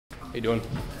How you doing?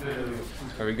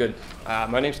 Very good.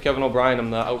 My name's Kevin O'Brien. I'm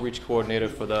the outreach coordinator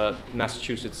for the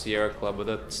Massachusetts Sierra Club. We're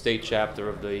the state chapter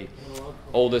of the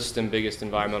oldest and biggest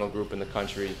environmental group in the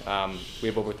country. We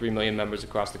have over 3 million members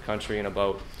across the country and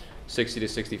about 60 to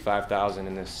 65,000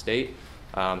 in this state.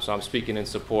 So I'm speaking in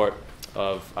support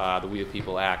of the We the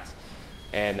People Act.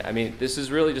 And I mean, this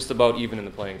is really just about evening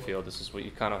the playing field. This is what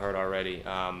you kind of heard already.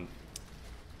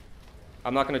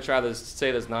 I'm not going to try to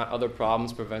say there's not other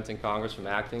problems preventing Congress from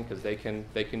acting, because they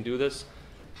can do this.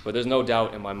 But there's no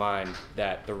doubt in my mind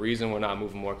that the reason we're not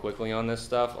moving more quickly on this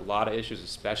stuff, a lot of issues,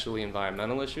 especially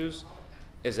environmental issues,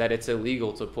 is that it's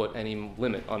illegal to put any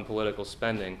limit on political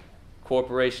spending.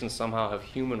 Corporations somehow have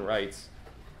human rights,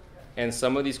 and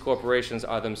some of these corporations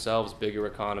are themselves bigger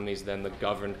economies than the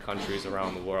governed countries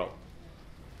around the world.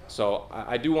 So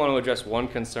I do want to address one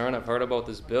concern. I've heard about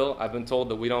this bill. I've been told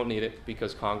that we don't need it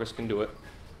because Congress can do it.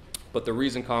 But the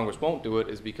reason Congress won't do it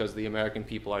is because the American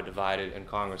people are divided and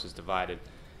Congress is divided.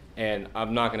 And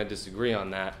I'm not going to disagree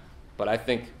on that, but I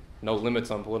think no limits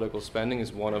on political spending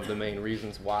is one of the main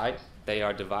reasons why they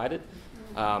are divided.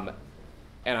 And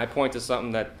I point to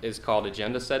something that is called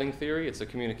agenda setting theory. It's a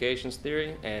communications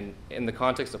theory, and in the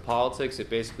context of politics, it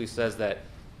basically says that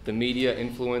the media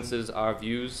influences our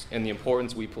views and the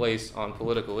importance we place on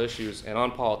political issues and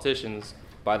on politicians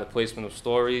by the placement of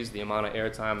stories, the amount of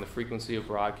airtime, the frequency of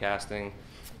broadcasting,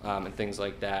 and things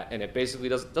like that. And it basically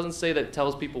doesn't say that it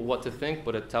tells people what to think,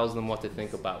 but it tells them what to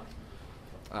think about.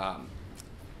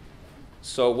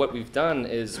 So what we've done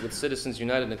is, with Citizens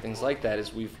United and things like that,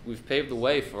 is we've paved the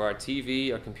way for our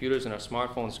TV, our computers, and our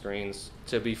smartphone screens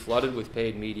to be flooded with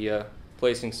paid media,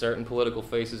 placing certain political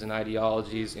faces and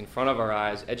ideologies in front of our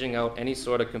eyes, edging out any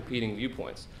sort of competing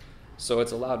viewpoints. So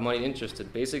it's allowed money interests to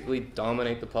basically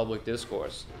dominate the public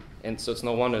discourse. And so it's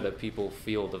no wonder that people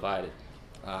feel divided.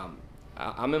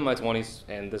 I'm in my 20s,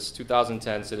 and this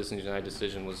 2010 Citizens United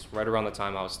decision was right around the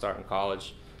time I was starting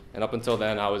college. And up until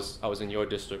then, I was in your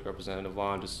district, Representative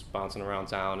Vaughn, just bouncing around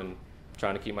town and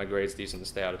trying to keep my grades decent to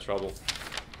stay out of trouble.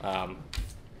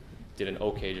 Did an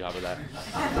okay job of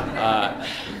that.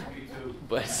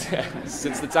 But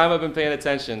since the time I've been paying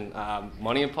attention,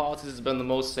 money in politics has been the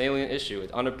most salient issue.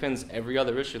 It underpins every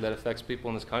other issue that affects people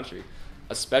in this country,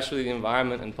 especially the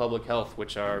environment and public health,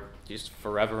 which are just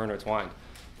forever intertwined.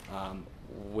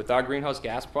 With our greenhouse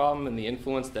gas problem and the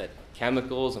influence that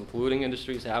chemicals and polluting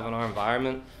industries have on our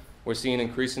environment, we're seeing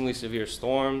increasingly severe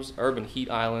storms, urban heat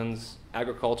islands,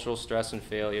 agricultural stress and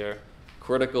failure.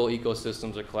 Critical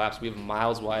ecosystems are collapsed. We have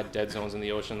miles-wide dead zones in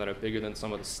the ocean that are bigger than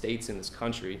some of the states in this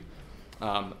country.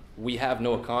 We have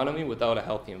no economy without a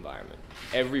healthy environment.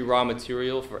 Every raw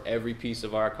material for every piece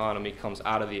of our economy comes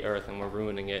out of the earth, and we're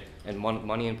ruining it. And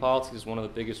money in politics is one of the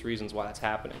biggest reasons why that's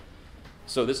happening.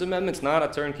 So this amendment's not a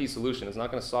turnkey solution. It's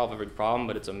not going to solve every problem,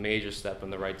 but it's a major step in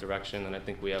the right direction, and I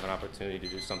think we have an opportunity to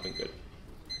do something good.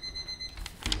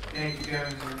 Thank you,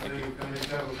 Kevin. I know you've come in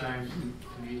several times to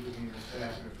meet with me and the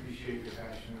staff, and appreciate your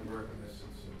passion and work on this. So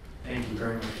thank you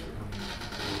very much for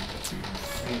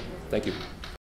coming. Thank you.